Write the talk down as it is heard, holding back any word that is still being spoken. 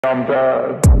I'm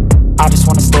bad. I just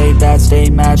wanna stay bad,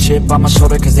 stay mad. Chip on my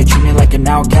shoulder cause they treat me like an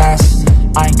outcast.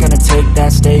 I ain't gonna take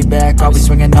that, stay back. I'll be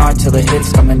swinging hard till the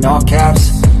hits come in all caps.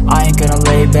 I ain't gonna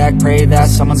lay back, pray that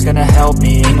someone's gonna help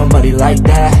me. Ain't nobody like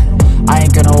that. I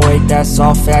ain't gonna wait, that's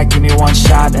all fact. Give me one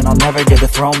shot and I'll never get the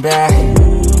throne back.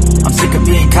 I'm sick of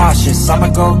being cautious. I'ma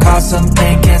go cause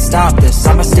something, can't stop this.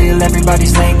 I'ma steal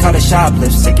everybody's lane, call it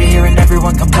shoplift. Sick of hearing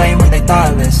everyone complain when they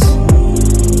thoughtless.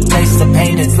 Taste the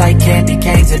pain, it's like candy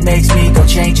canes. It makes me go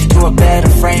change into a better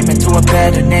frame, into a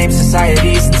better name.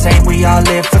 Society's insane, we all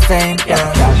live for fame,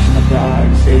 yeah. Cash in the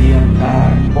bag, stadium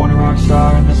packed. Born a rock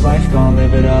star in this life, gonna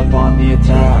live it up on the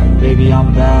attack. Baby,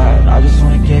 I'm bad, I just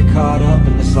wanna get caught up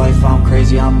in this life. I'm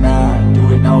crazy, I'm mad,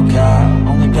 do it no cap.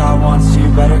 Only God wants you,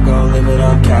 better go live it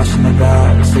up. Cash in the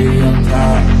bag, stadium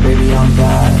packed. Baby, I'm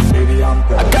bad,